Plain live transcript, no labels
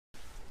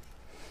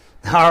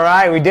All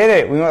right, we did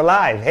it. We went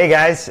live. Hey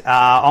guys,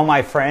 all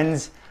my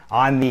friends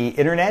on the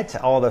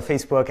internet, all the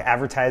Facebook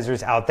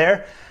advertisers out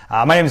there.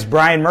 My name is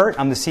Brian Mert.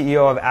 I'm the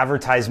CEO of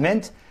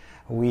Advertisement.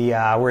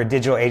 We're a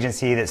digital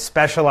agency that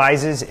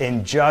specializes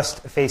in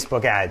just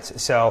Facebook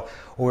ads. So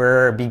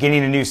we're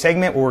beginning a new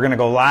segment where we're going to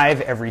go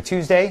live every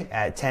Tuesday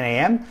at 10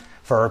 a.m.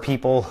 for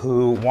people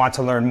who want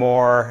to learn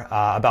more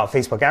about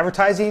Facebook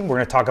advertising. We're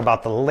going to talk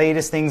about the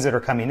latest things that are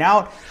coming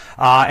out.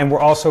 And we're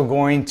also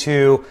going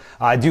to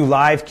do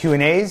live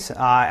Q&As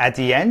at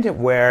the end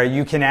where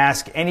you can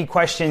ask any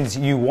questions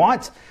you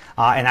want,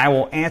 and I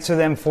will answer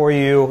them for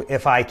you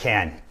if I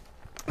can.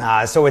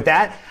 So with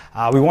that,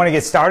 we want to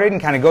get started and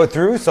kind of go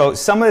through. So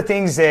some of the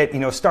things that,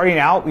 starting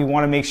out, we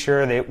want to make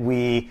sure that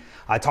we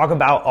talk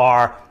about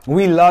are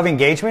we love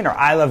engagement, or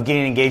I love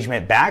getting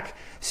engagement back.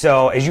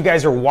 So as you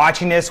guys are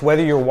watching this,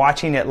 whether you're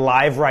watching it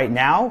live right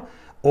now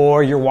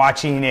or you're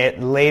watching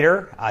it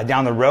later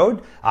down the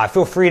road,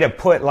 feel free to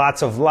put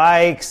lots of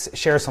likes,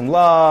 share some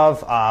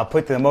love,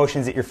 put the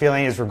emotions that you're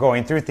feeling as we're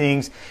going through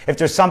things. If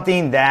there's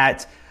something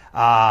that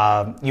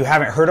you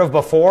haven't heard of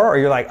before, or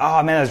you're like,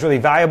 oh man, that's really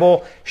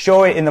valuable,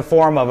 show it in the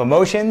form of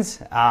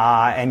emotions,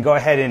 and go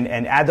ahead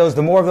and add those.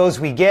 The more of those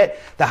we get,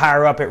 the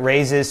higher up it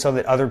raises so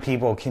that other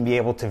people can be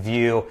able to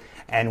view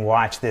and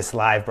watch this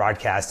live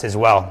broadcast as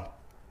well.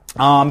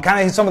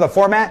 Kind of some of the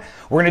format.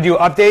 We're going to do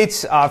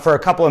updates for a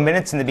couple of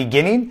minutes in the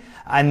beginning,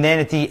 and then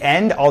at the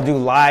end, I'll do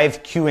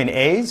live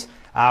Q&As.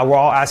 Where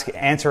I'll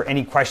answer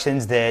any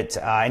questions that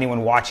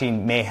anyone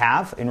watching may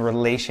have in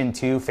relation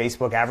to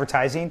Facebook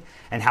advertising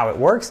and how it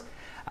works.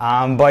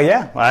 But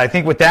yeah, I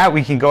think with that,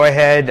 we can go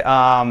ahead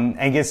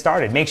and get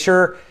started. Make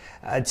sure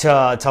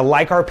to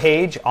like our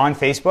page on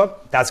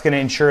Facebook. That's going to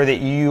ensure that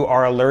you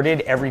are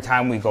alerted every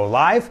time we go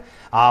live.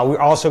 We're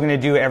also going to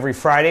do every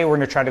Friday. We're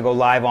going to try to go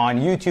live on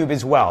YouTube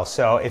as well.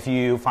 So if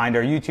you find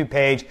our YouTube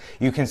page,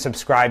 you can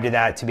subscribe to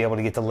that to be able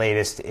to get the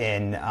latest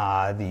in the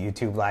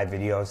YouTube live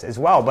videos as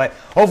well. But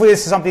hopefully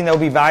this is something that will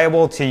be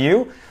valuable to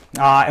you.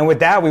 And with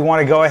that, we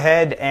want to go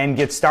ahead and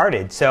get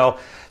started. So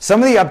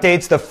some of the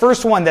updates, the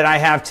first one that I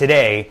have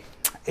today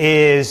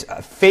is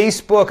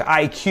Facebook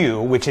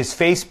IQ, which is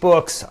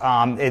Facebook's,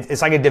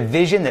 it's like a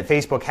division that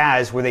Facebook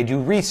has where they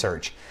do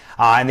research.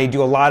 And they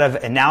do a lot of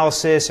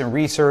analysis and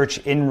research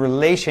in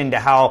relation to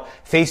how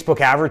Facebook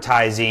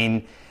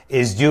advertising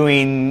is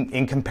doing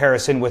in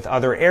comparison with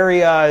other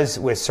areas,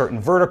 with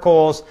certain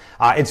verticals.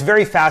 It's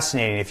very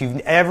fascinating. If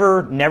you've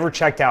never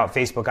checked out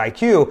Facebook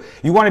IQ,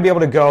 you want to be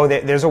able to go,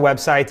 there's a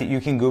website that you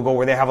can Google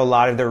where they have a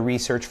lot of their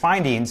research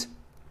findings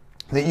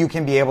that you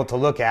can be able to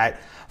look at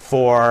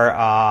for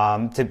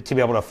to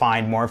be able to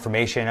find more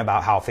information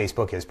about how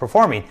Facebook is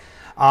performing.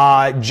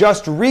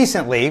 Just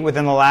recently,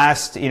 within the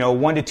last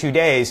 1 to 2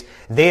 days,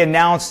 they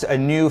announced a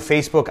new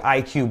Facebook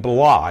IQ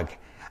blog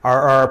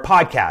or a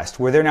podcast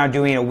where they're now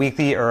doing a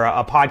weekly or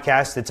a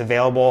podcast that's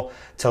available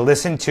to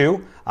listen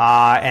to.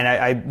 And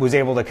I was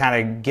able to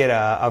kind of get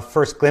a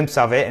first glimpse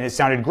of it, and it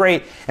sounded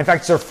great. In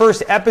fact, their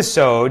first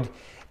episode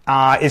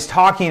is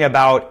talking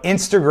about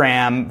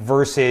Instagram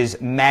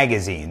versus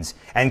magazines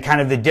and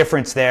kind of the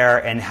difference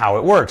there and how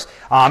it works.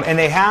 And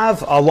they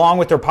have, along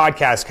with their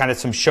podcast, kind of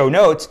some show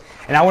notes.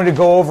 And I wanted to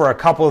go over a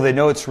couple of the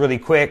notes really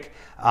quick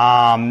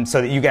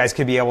so that you guys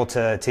could be able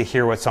to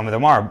hear what some of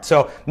them are.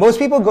 So most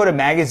people go to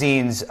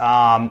magazines,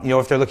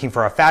 if they're looking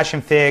for a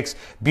fashion fix,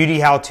 beauty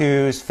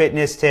how-tos,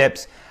 fitness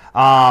tips.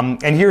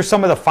 And here's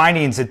some of the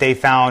findings that they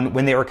found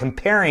when they were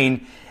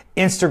comparing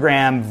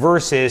Instagram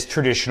versus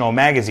traditional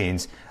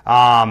magazines.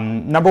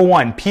 Number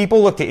one,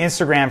 people look to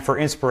Instagram for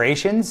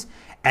inspirations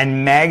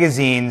and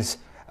magazines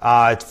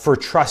for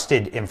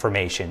trusted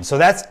information. So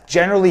that's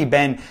generally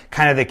been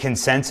kind of the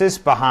consensus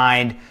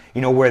behind,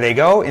 where they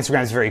go.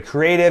 Instagram is very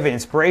creative and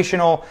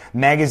inspirational.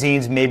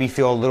 Magazines maybe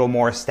feel a little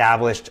more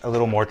established, a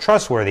little more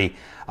trustworthy.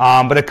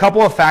 But a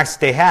couple of facts that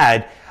they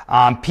had,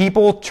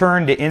 people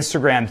turned to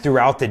Instagram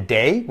throughout the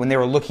day when they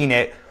were looking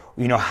at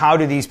how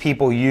do these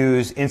people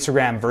use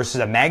Instagram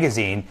versus a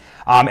magazine?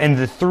 And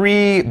the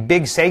three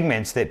big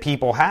segments that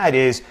people had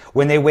is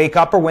when they wake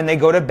up or when they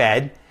go to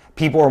bed,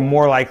 people are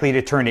more likely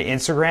to turn to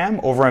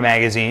Instagram over a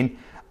magazine.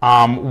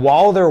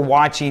 While they're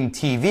watching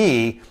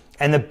TV,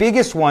 and the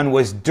biggest one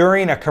was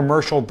during a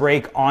commercial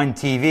break on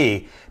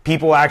TV,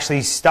 people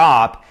actually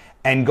stop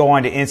and go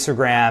onto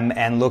Instagram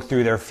and look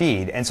through their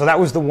feed. And so that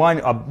was the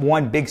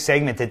one big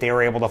segment that they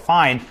were able to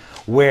find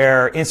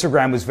where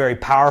Instagram was very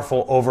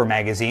powerful over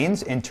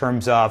magazines in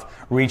terms of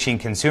reaching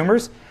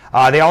consumers.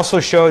 They also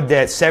showed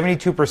that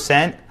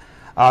 72%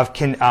 of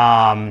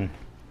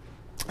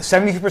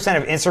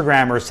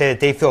Instagrammers say that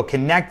they feel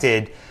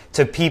connected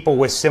to people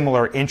with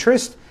similar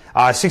interests.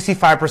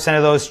 65%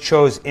 of those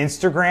chose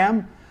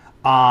Instagram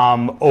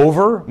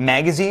over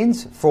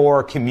magazines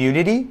for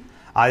community.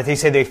 They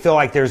say they feel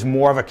like there's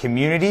more of a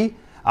community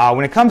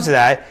when it comes to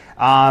that.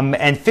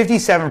 And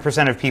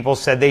 57% of people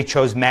said they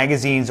chose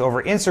magazines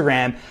over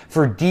Instagram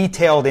for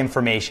detailed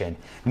information,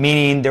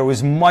 meaning there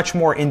was much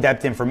more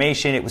in-depth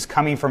information. It was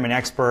coming from an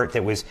expert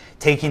that was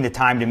taking the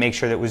time to make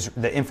sure that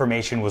the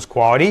information was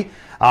quality.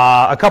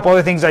 A couple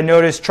other things I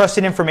noticed: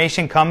 trusted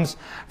information comes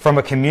from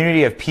a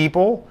community of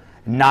people,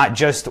 not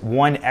just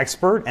one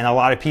expert. And a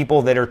lot of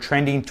people that are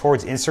trending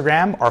towards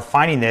Instagram are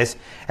finding this.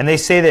 And they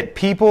say that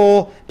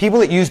people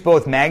that use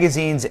both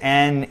magazines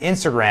and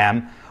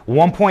Instagram,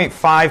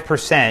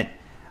 1.5%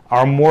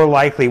 are more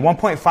likely,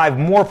 1.5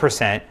 more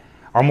percent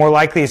are more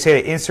likely to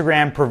say that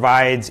Instagram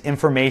provides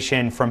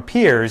information from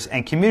peers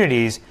and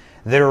communities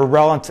that are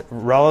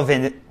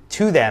relevant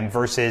to them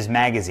versus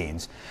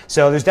magazines.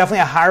 So there's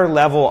definitely a higher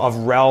level of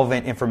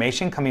relevant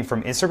information coming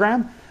from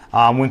Instagram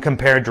when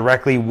compared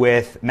directly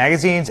with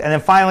magazines. And then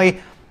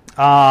finally,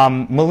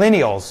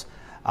 millennials.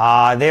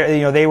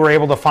 They were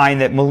able to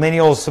find that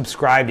millennials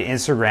subscribe to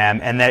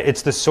Instagram and that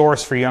it's the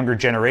source for younger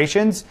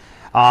generations.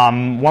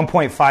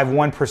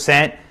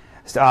 1.51%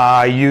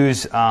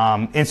 use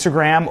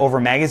Instagram over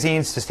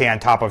magazines to stay on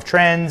top of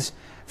trends,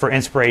 for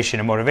inspiration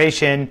and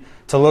motivation,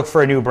 to look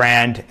for a new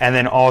brand, and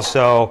then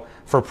also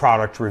for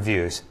product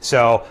reviews.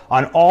 So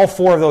on all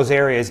four of those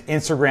areas,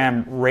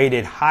 Instagram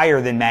rated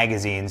higher than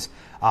magazines,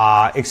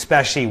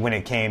 especially when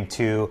it came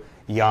to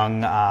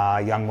young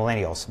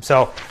millennials.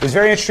 So it was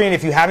very interesting.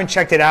 If you haven't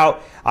checked it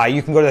out,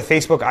 you can go to the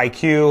Facebook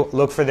IQ,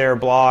 look for their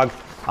blog,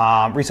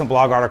 recent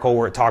blog article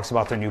where it talks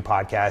about their new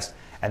podcast,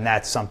 and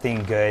that's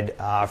something good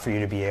for you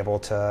to be able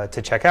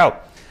to check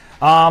out.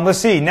 Let's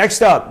see,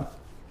 next up,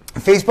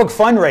 Facebook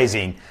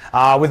fundraising.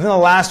 Within the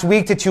last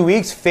week to 2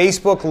 weeks,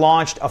 Facebook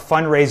launched a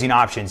fundraising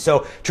option.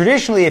 So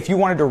traditionally, if you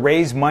wanted to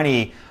raise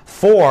money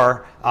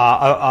for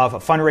a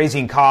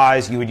fundraising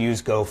cause, you would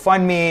use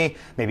GoFundMe,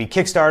 maybe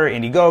Kickstarter,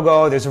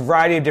 Indiegogo. There's a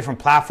variety of different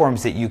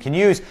platforms that you can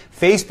use.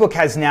 Facebook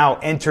has now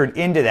entered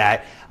into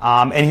that.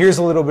 And here's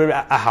a little bit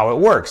of how it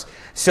works.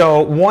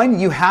 So one,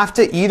 you have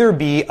to either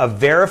be a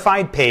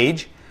verified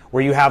page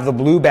where you have the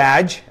blue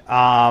badge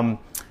on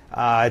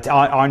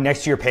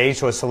next to your page,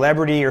 so a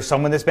celebrity or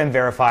someone that's been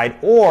verified,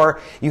 or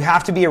you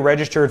have to be a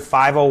registered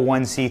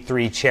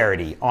 501c3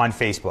 charity on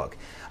Facebook.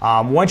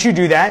 Once you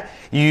do that,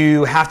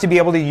 you have to be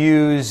able to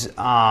use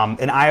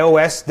an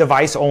iOS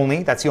device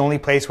only. That's the only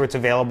place where it's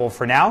available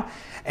for now.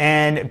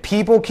 And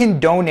people can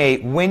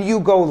donate. When you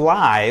go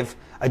live,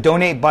 a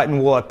donate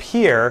button will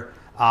appear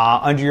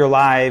under your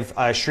live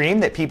stream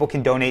that people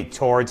can donate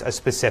towards a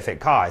specific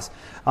cause.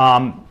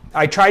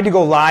 I tried to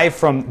go live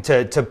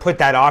to put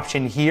that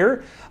option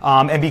here,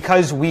 and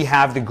because we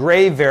have the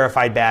gray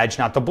verified badge,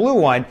 not the blue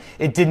one,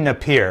 it didn't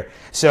appear.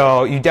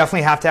 So you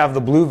definitely have to have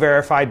the blue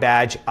verified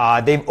badge.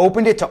 They've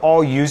opened it to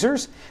all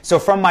users. So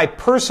from my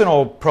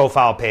personal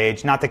profile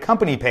page, not the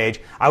company page,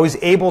 I was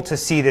able to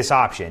see this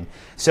option.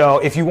 So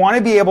if you want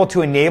to be able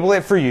to enable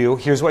it for you,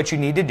 here's what you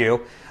need to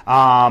do.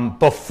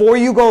 Before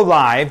you go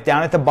live,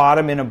 down at the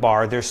bottom in a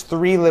bar, there's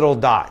 3 little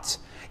dots.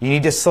 You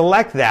need to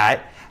select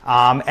that.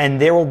 And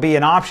there will be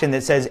an option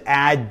that says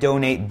Add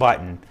Donate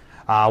Button.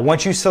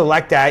 Once you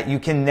select that, you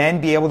can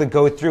then be able to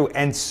go through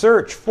and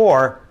search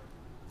for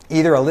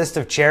either a list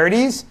of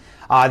charities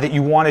that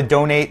you want to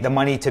donate the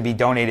money to be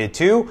donated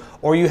to,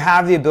 or you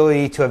have the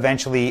ability to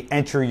eventually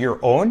enter your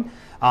own.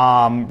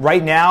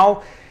 Right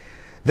now,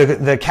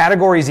 the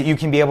categories that you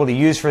can be able to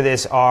use for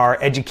this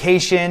are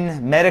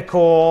education,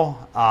 medical,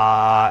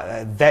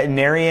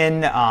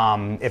 veterinarian,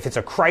 if it's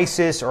a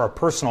crisis or a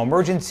personal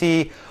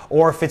emergency,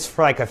 or if it's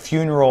for like a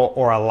funeral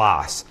or a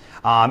loss.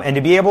 And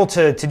to be able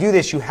to do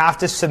this, you have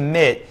to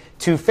submit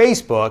to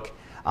Facebook,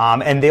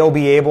 and they'll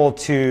be able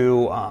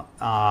to,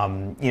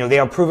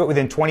 they'll approve it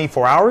within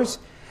 24 hours.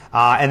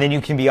 And then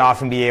you can be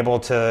off and be able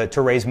to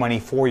raise money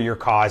for your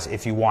cause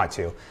if you want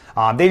to.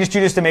 They just do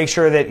this to make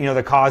sure that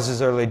the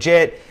causes are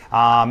legit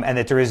and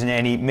that there isn't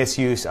any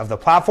misuse of the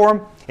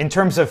platform. In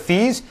terms of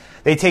fees,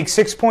 they take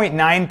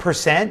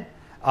 6.9%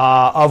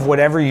 of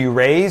whatever you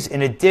raise,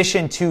 in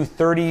addition to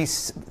 30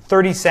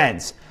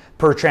 cents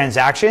per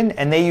transaction,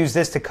 and they use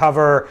this to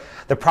cover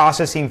the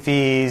processing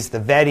fees, the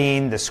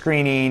vetting, the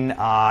screening,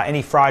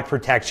 any fraud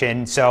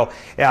protection. So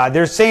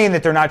they're saying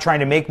that they're not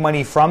trying to make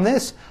money from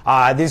this.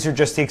 These are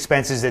just the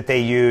expenses that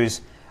they use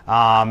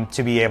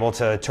to be able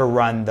to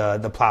run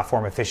the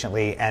platform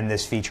efficiently and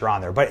this feature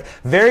on there. But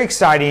very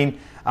exciting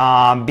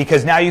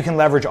because now you can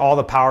leverage all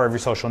the power of your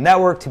social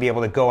network to be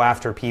able to go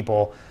after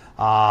people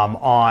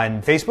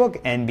on Facebook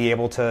and be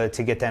able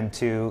to get them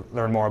to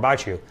learn more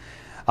about you.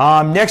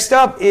 Next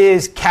up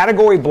is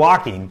category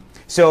blocking.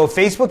 So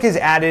Facebook has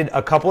added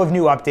a couple of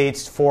new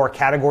updates for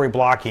category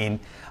blocking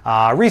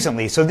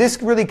recently. So this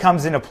really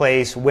comes into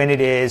place when it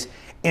is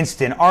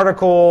instant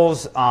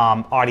articles,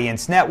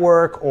 audience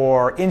network,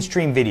 or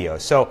in-stream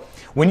videos. So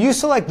when you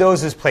select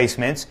those as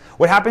placements,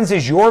 what happens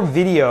is your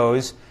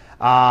videos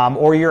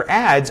or your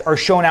ads are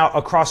shown out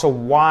across a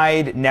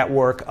wide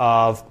network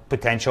of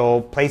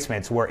potential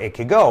placements where it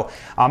could go.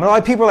 And a lot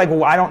of people are like,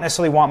 well, I don't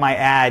necessarily want my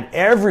ad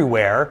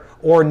everywhere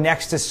or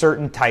next to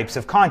certain types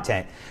of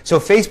content. So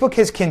Facebook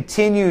has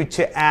continued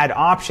to add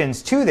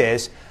options to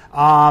this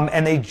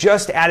And they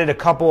just added a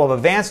couple of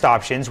advanced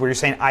options where you're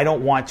saying, I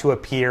don't want to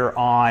appear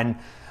on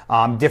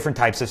different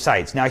types of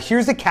sites. Now,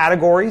 here's the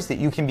categories that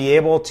you can be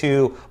able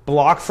to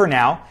block for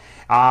now.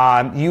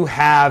 You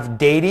have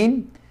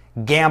dating,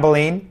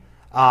 gambling,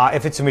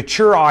 if it's a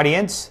mature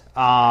audience,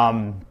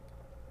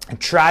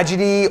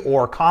 tragedy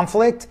or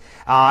conflict,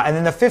 and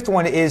then the fifth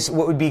one is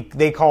what would be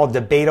they call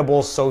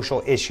debatable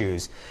social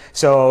issues.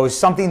 So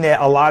something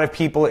that a lot of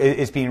people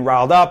is being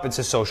riled up. It's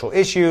a social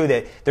issue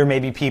that there may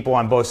be people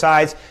on both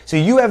sides. So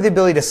you have the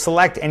ability to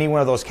select any one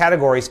of those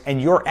categories,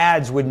 and your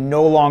ads would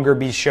no longer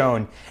be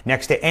shown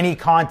next to any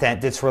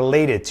content that's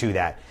related to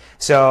that.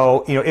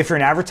 So, if you're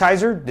an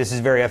advertiser, this is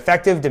very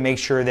effective to make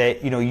sure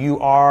that, you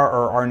are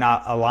or are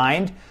not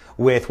aligned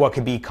with what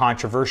could be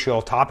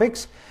controversial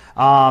topics.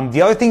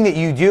 The other thing that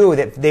you do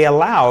that they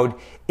allowed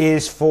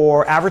is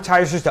for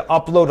advertisers to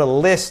upload a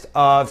list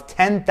of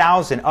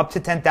 10,000, up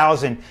to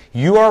 10,000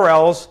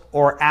 URLs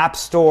or App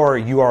Store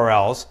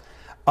URLs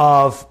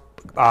of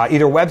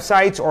either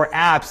websites or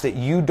apps that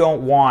you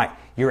don't want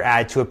your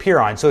ad to appear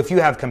on. So if you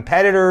have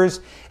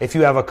competitors, if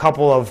you have a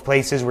couple of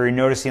places where you're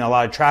noticing a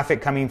lot of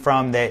traffic coming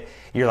from that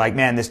you're like,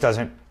 man, this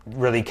doesn't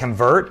really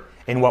convert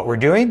in what we're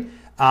doing,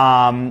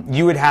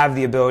 you would have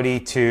the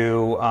ability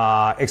to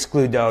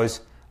exclude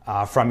those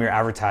from your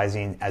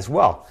advertising as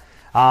well.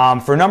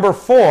 For number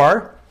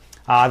 4,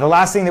 the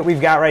last thing that we've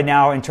got right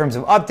now in terms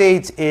of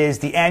updates is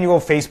the annual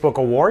Facebook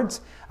Awards.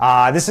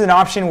 This is an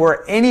option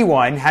where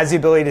anyone has the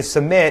ability to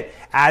submit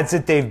ads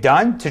that they've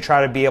done to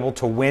try to be able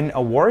to win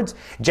awards.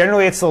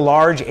 Generally, it's the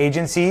large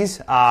agencies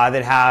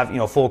that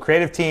have full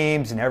creative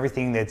teams and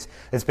everything that's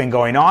been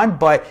going on.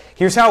 But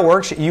here's how it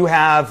works: you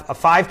have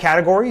 5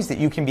 categories that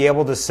you can be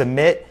able to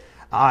submit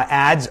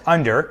ads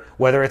under,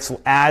 whether it's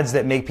ads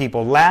that make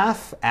people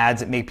laugh,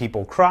 ads that make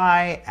people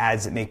cry,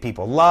 ads that make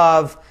people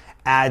love,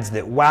 ads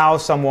that wow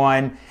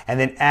someone, and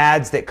then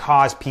ads that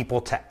cause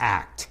people to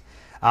act.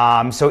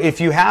 So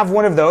if you have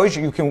one of those,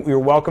 you're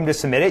welcome to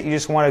submit it. You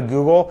just want to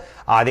Google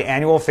the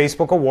annual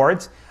Facebook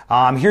Awards.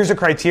 Here's the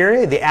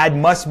criteria: the ad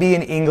must be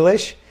in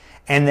English,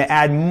 and the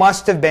ad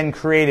must have been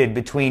created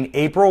between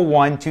April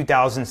 1,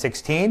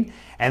 2016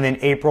 and then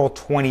April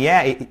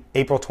 28,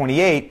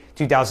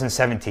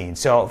 2017.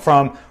 So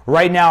from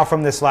right now,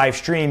 from this live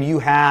stream, you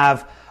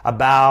have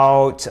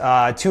about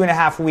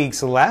 2.5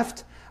 weeks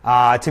left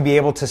to be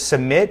able to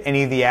submit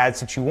any of the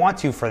ads that you want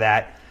to for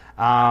that.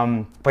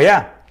 But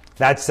yeah,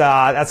 that's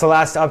the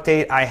last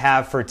update I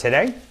have for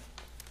today.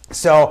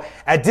 So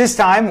at this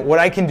time, what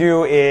I can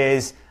do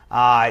is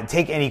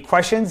take any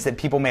questions that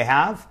people may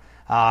have.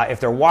 If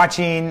they're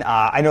watching,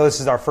 I know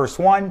this is our first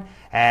one,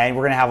 and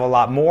we're going to have a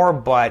lot more,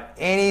 but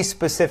any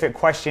specific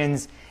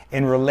questions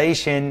in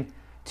relation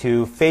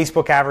to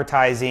Facebook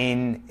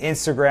advertising,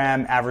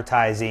 Instagram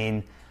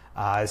advertising,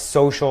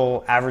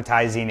 social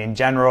advertising in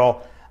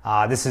general,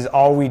 this is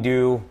all we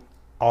do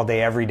all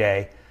day, every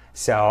day.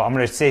 So I'm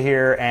going to sit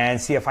here and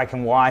see if I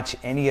can watch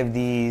any of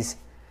these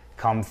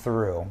come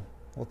through.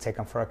 We'll take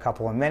them for a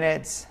couple of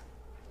minutes.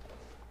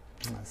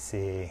 Let's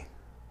see.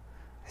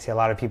 I see a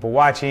lot of people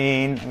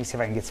watching. Let me see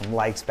if I can get some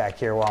likes back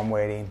here while I'm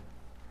waiting.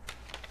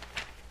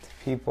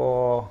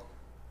 People.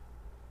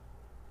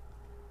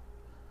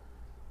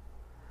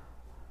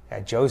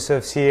 Yeah,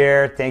 Joseph's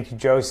here. Thank you,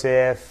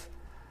 Joseph.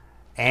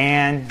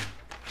 Anne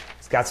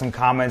has got some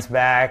comments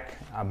back.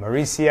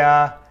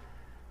 Mauricia.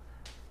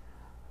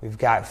 We've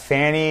got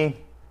Fanny.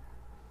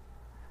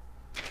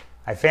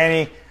 Hi,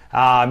 Fanny.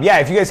 Yeah,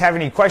 if you guys have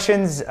any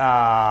questions,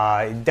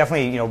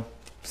 definitely,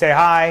 say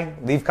hi,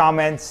 leave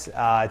comments,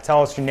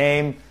 tell us your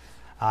name.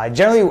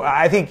 Generally,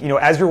 I think,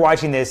 as you're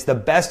watching this, the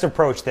best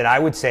approach that I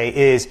would say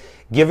is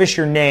give us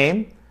your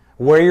name,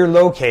 where you're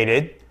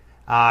located,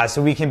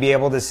 so we can be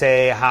able to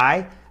say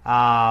hi,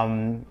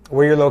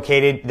 where you're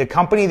located, the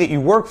company that you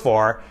work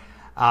for,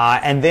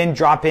 and then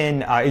drop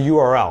in a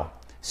URL.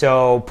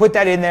 So put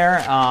that in there,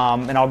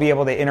 and I'll be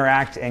able to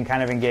interact and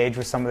kind of engage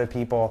with some of the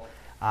people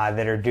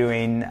that are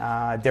doing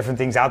different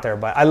things out there.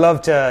 But I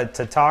love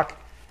to talk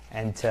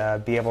and to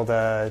be able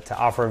to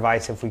offer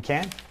advice if we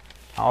can.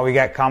 Oh, we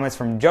got comments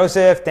from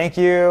Joseph. Thank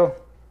you.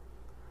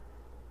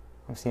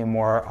 I'm seeing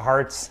more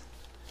hearts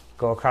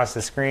go across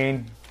the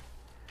screen.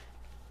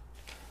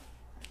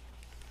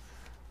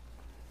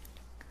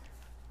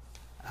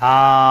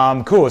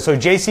 Cool. So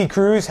JC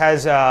Cruz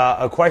has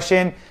a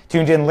question.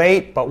 Tuned in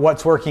late, but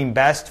what's working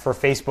best for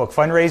Facebook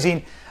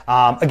fundraising?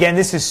 Again,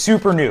 this is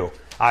super new.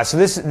 So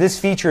this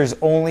feature has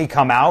only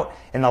come out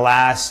in the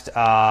last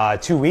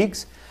 2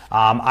 weeks.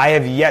 I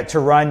have yet to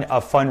run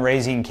a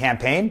fundraising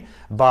campaign,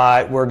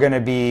 but we're going to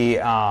be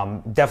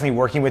definitely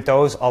working with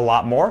those a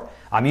lot more.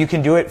 You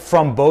can do it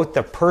from both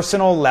the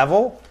personal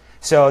level.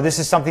 So this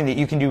is something that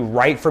you can do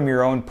right from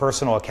your own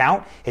personal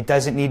account. It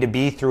doesn't need to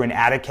be through an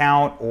ad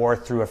account or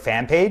through a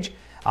fan page,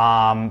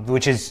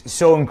 which is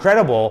so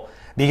incredible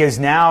because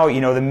now,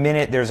 the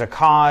minute there's a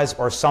cause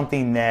or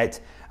something that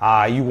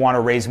you want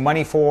to raise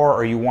money for,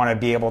 or you want to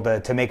be able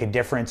to make a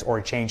difference or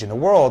a change in the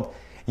world,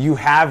 you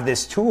have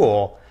this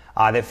tool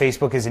that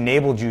Facebook has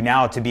enabled you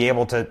now to be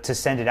able to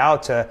send it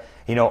out to,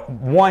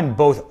 one,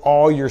 both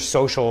all your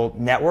social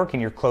network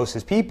and your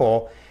closest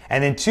people,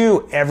 and then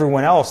two,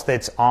 everyone else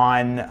that's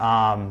on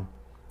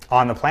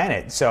the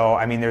planet. So,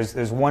 I mean, there's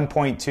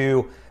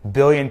 1.2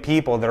 billion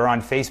people that are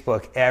on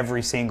Facebook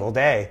every single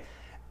day,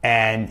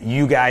 and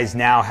you guys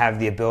now have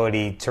the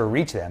ability to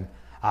reach them,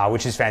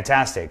 which is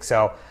fantastic.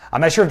 So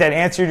I'm not sure if that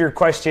answered your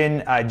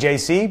question,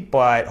 JC,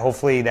 but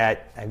hopefully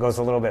that goes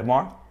a little bit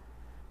more.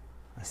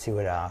 Let's see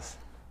what else.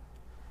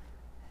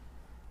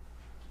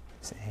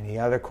 Any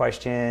other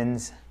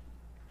questions?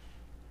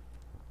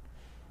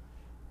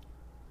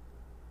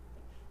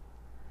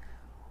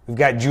 We've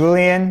got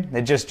Julian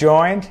that just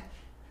joined.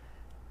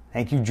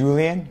 Thank you,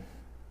 Julian.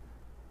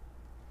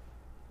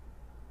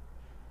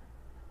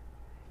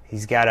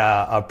 He's got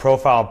a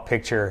profile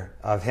picture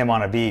of him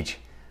on a beach,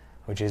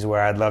 which is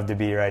where I'd love to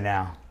be right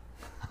now.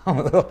 I'm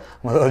a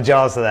little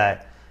jealous of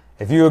that.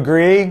 If you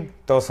agree,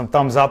 throw some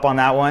thumbs up on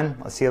that one.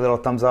 Let's see a little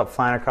thumbs up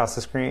flying across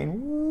the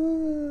screen.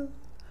 Woo.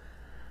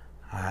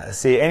 All right, let's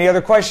see. Any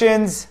other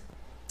questions?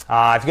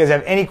 If you guys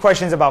have any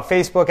questions about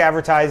Facebook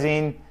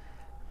advertising,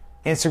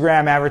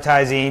 Instagram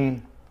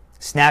advertising,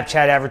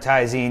 Snapchat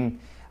advertising,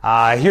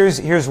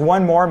 here's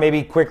one more,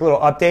 maybe quick little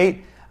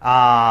update.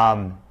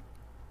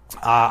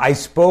 I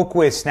spoke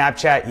with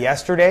Snapchat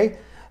yesterday.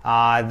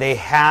 They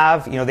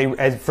have,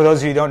 for those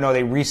of you who don't know,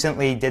 they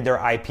recently did their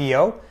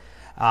IPO,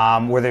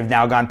 where they've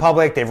now gone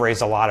public. They've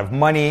raised a lot of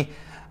money.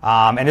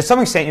 And to some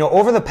extent,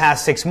 over the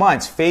past 6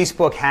 months,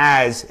 Facebook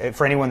has,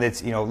 for anyone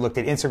that's, looked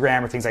at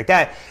Instagram or things like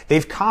that,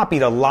 they've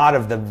copied a lot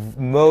of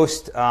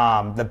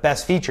the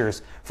best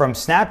features from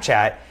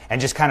Snapchat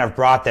and just kind of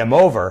brought them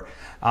over.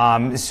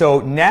 So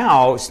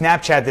now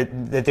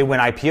Snapchat that they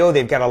went IPO,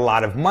 they've got a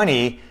lot of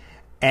money.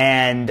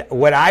 And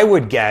what I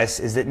would guess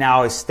is that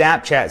now is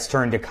Snapchat's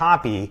turn to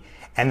copy,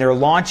 and they're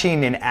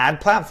launching an ad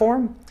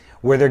platform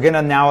where they're going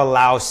to now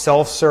allow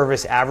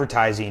self-service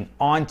advertising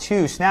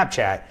onto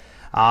Snapchat.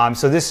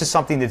 So this is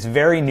something that's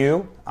very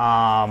new,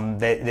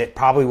 that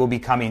probably will be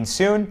coming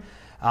soon.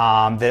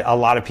 That a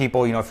lot of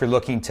people, if you're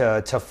looking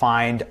to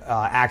find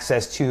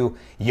access to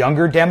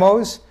younger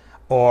demos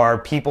or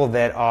people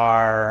that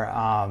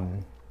are,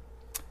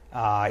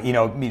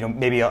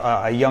 maybe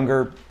a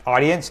younger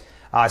audience,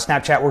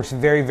 Snapchat works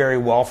very, very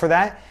well for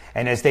that.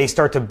 And as they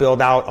start to build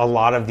out a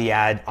lot of the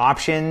ad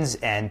options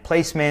and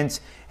placements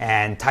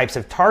and types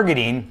of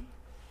targeting,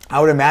 I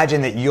would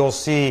imagine that you'll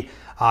see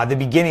the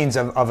beginnings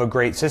of a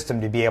great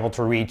system to be able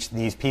to reach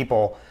these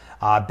people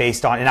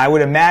based on. And I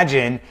would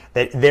imagine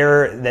that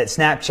that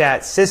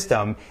Snapchat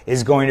system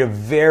is going to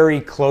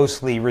very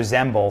closely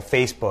resemble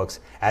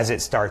Facebook's as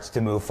it starts to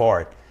move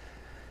forward.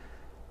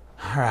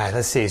 All right,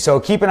 let's see. So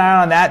keep an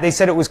eye on that. They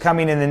said it was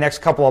coming in the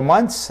next couple of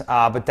months,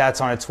 but that's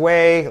on its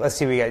way. Let's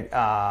see. We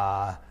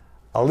got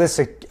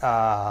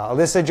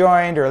Alyssa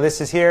joined, or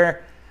Alyssa's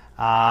here.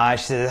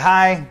 She says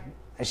hi.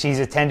 She's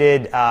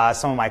attended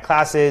some of my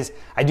classes.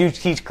 I do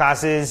teach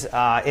classes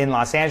in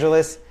Los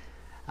Angeles,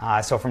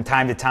 so from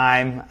time to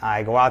time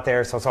I go out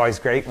there. So it's always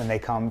great when they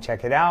come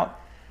check it out.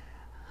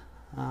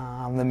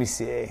 Let me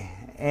see.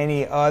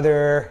 Any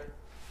other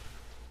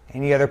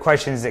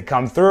questions that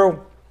come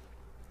through?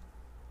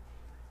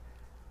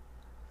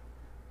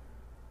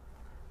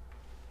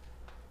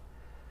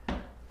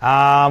 We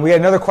got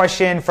another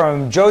question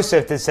from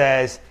Joseph that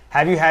says,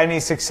 have you had any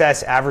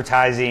success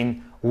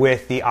advertising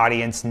with the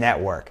Audience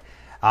Network?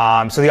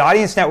 So the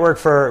Audience Network,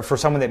 for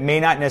someone that may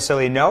not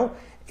necessarily know,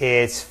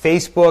 it's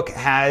Facebook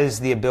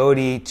has the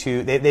ability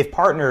to, they've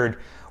partnered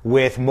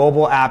with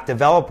mobile app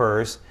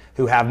developers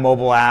who have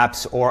mobile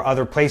apps or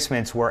other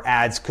placements where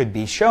ads could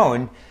be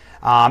shown.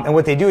 And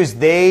what they do is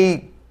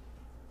they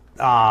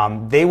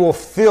will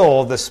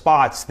fill the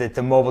spots that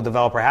the mobile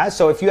developer has.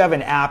 So if you have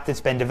an app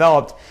that's been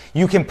developed,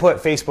 you can put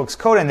Facebook's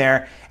code in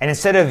there, and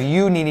instead of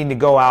you needing to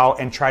go out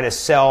and try to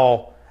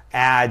sell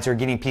ads or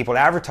getting people to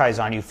advertise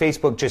on you,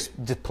 Facebook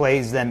just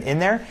displays them in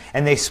there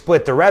and they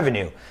split the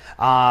revenue.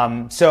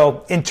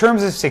 So in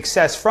terms of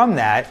success from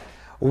that,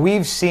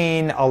 we've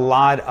seen a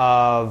lot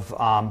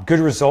of good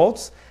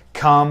results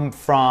come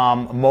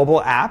from mobile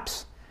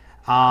apps.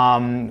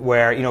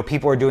 Where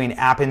people are doing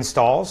app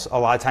installs. A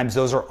lot of times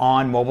those are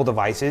on mobile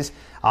devices.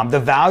 The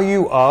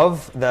value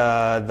of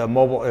the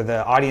mobile or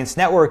the Audience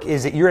Network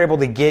is that you're able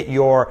to get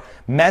your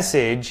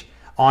message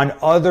on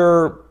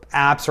other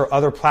apps or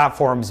other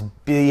platforms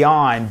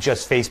beyond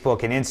just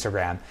Facebook and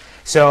Instagram.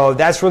 So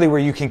that's really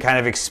where you can kind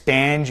of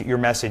expand your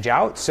message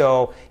out.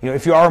 So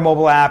if you are a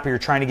mobile app or you're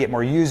trying to get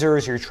more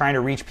users, or you're trying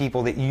to reach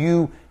people that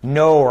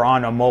are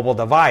on a mobile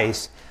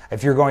device,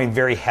 if you're going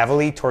very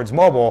heavily towards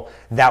mobile,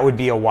 that would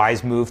be a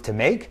wise move to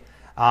make.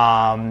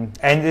 And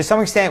to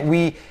some extent,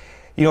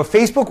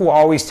 Facebook will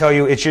always tell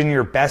you it's in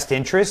your best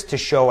interest to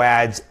show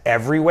ads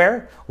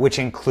everywhere, which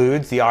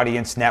includes the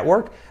Audience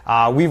Network.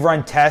 We've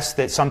run tests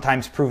that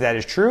sometimes prove that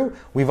is true.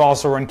 We've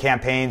also run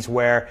campaigns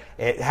where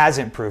it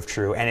hasn't proved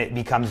true and it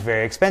becomes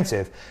very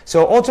expensive.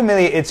 So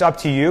ultimately, it's up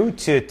to you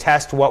to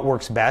test what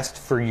works best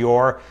for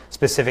your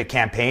specific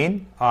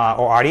campaign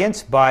or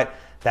audience, but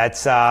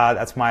that's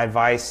my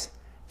advice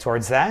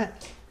towards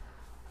that.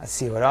 Let's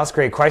see what else.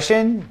 Great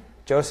question,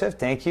 Joseph.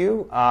 Thank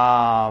you.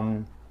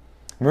 Mauricio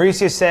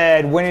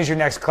said, when is your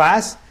next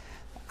class?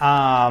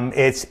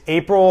 It's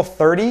April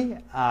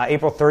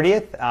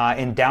 30th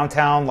in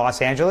downtown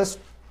Los Angeles.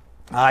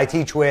 I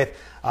teach with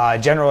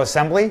General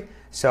Assembly.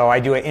 So I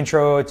do an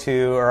intro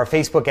to or a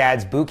Facebook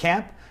ads boot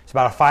camp. It's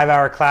about a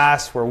 5-hour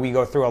class where we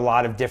go through a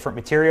lot of different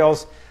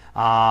materials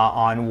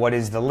on what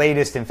is the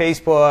latest in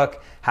Facebook,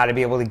 how to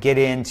be able to get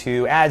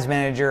into Ads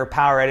Manager,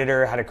 Power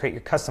Editor, how to create your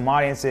custom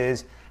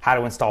audiences, how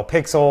to install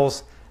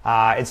pixels.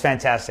 It's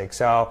fantastic.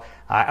 So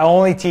I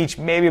only teach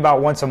maybe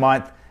about once a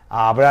month,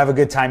 but I have a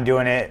good time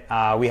doing it.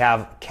 We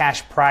have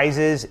cash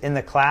prizes in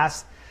the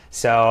class.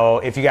 So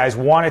if you guys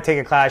want to take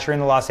a class, you're in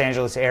the Los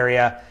Angeles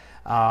area,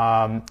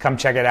 come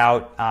check it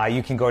out.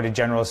 You can go to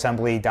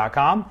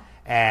generalassembly.com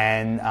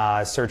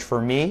and search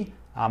for me,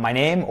 my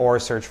name, or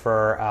search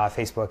for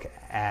Facebook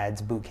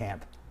Ads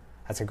Bootcamp.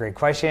 That's a great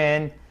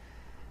question.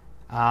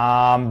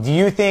 Do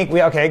you think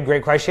okay,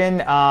 great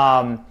question.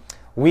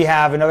 We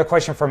have another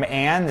question from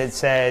Ann that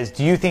says,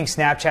 do you think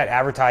Snapchat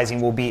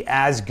advertising will be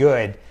as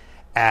good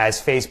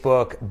as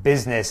Facebook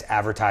business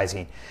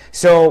advertising?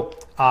 So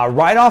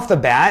right off the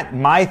bat,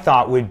 my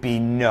thought would be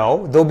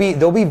no.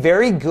 They'll be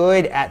very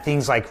good at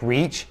things like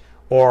reach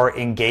or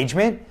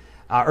engagement,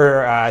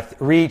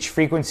 reach,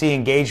 frequency,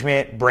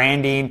 engagement,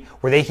 branding,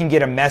 where they can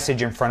get a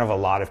message in front of a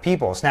lot of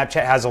people.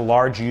 Snapchat has a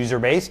large user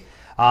base.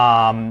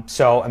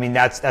 So, I mean,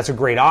 that's a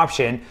great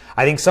option.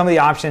 I think some of the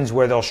options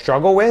where they'll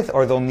struggle with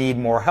or they'll need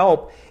more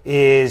help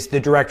is the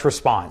direct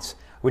response,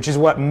 which is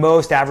what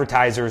most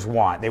advertisers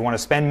want. They want to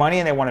spend money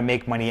and they want to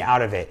make money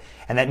out of it.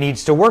 And that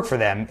needs to work for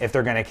them if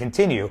they're going to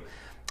continue.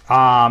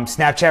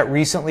 Snapchat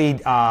recently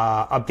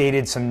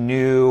updated some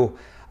new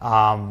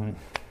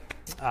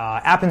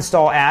app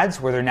install ads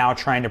where they're now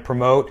trying to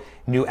promote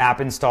new app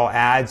install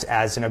ads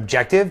as an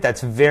objective. That's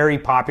very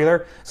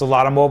popular. There's a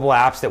lot of mobile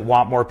apps that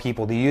want more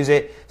people to use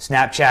it.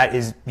 Snapchat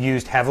is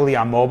used heavily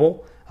on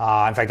mobile.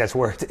 In fact, that's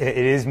where it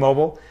is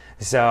mobile.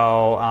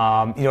 So,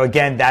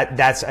 again,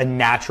 that's a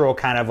natural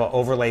kind of a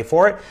overlay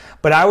for it.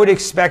 But I would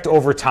expect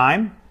over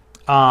time,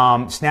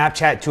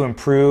 Snapchat to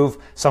improve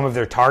some of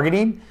their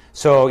targeting.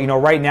 So,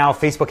 right now,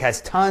 Facebook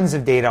has tons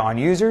of data on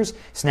users.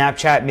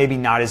 Snapchat, maybe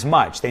not as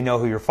much. They know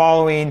who you're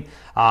following.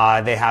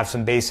 They have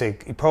some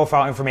basic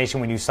profile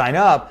information when you sign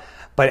up.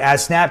 But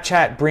as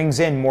Snapchat brings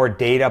in more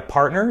data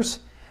partners,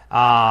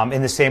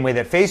 in the same way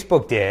that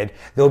Facebook did,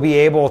 they'll be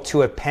able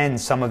to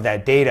append some of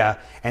that data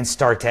and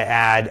start to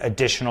add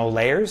additional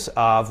layers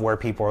of where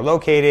people are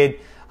located,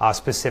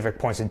 specific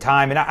points in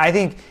time. And I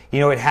think,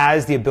 it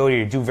has the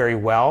ability to do very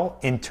well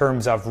in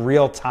terms of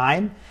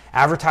real-time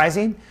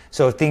advertising.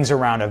 So things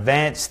around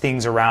events,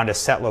 things around a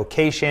set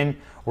location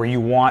where you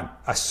want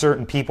a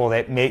certain people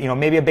that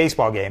maybe a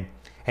baseball game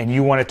and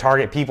you want to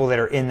target people that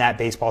are in that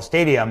baseball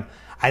stadium.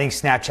 I think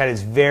Snapchat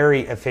is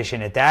very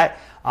efficient at that.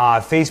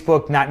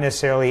 Facebook, not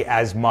necessarily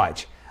as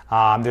much.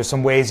 There's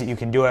some ways that you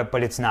can do it,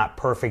 but it's not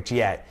perfect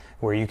yet,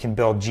 where you can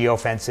build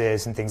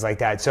geofences and things like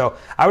that. So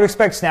I would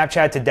expect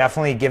Snapchat to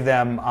definitely give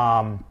them,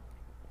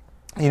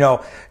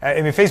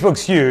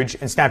 Facebook's huge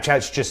and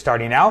Snapchat's just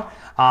starting out,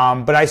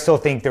 but I still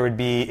think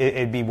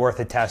it'd be worth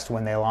a test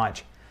when they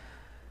launch.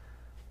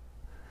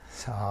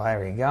 So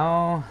there we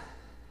go.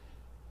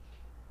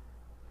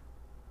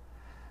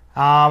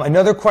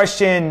 Another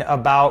question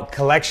about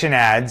collection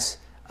ads.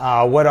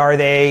 What are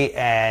they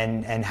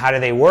and how do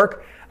they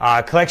work?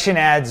 Collection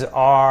ads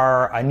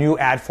are a new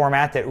ad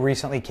format that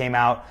recently came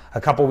out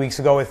a couple weeks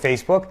ago with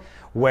Facebook,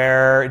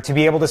 where to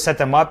be able to set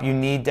them up, you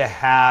need to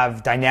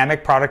have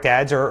dynamic product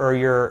ads or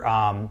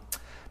your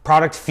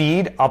product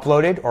feed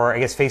uploaded, or I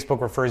guess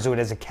Facebook refers to it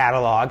as a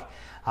catalog.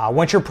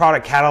 Once your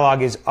product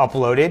catalog is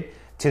uploaded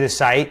to the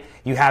site,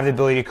 you have the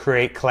ability to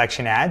create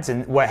collection ads.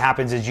 And what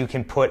happens is you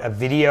can put a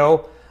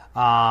video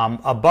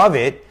above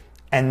it,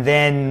 and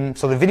then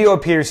so the video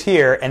appears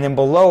here, and then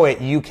below it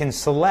you can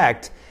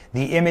select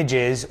the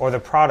images or the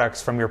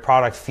products from your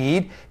product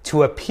feed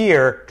to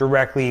appear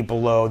directly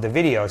below the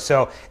video.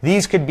 So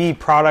these could be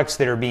products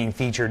that are being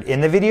featured in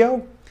the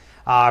video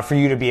for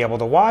you to be able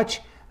to watch.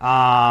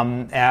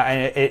 And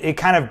it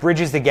kind of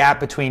bridges the gap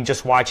between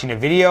just watching a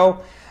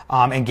video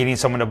and getting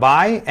someone to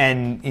buy,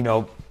 and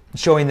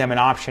showing them an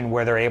option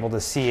where they're able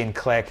to see and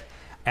click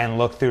and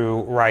look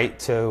through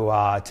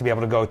to be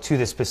able to go to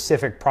the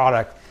specific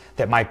product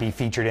that might be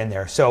featured in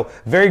there. So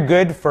very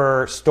good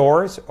for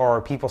stores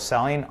or people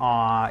selling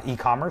on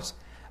e-commerce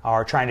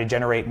or trying to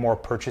generate more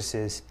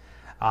purchases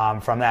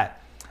from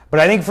that. But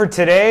I think for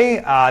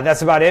today,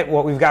 that's about it,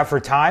 what we've got for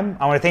time.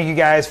 I want to thank you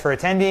guys for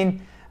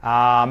attending.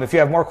 If you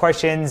have more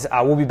questions,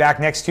 we'll be back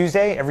next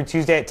Tuesday, every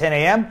Tuesday at 10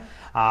 a.m.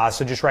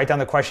 So just write down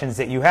the questions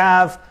that you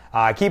have,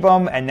 keep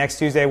them, and next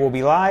Tuesday we'll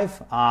be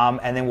live.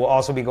 And then we'll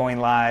also be going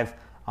live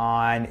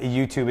on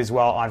YouTube as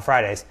well on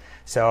Fridays.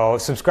 So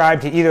subscribe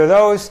to either of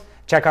those.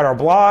 Check out our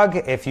blog.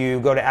 If you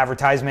go to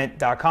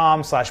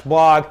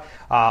advertisement.com/blog,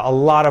 a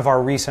lot of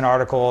our recent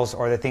articles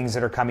or the things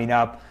that are coming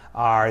up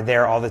are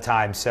there all the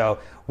time. So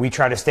we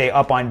try to stay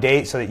up on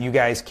date so that you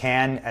guys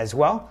can as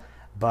well.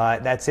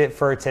 But that's it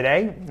for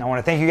today. I want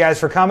to thank you guys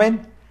for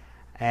coming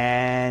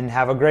and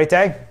have a great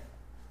day.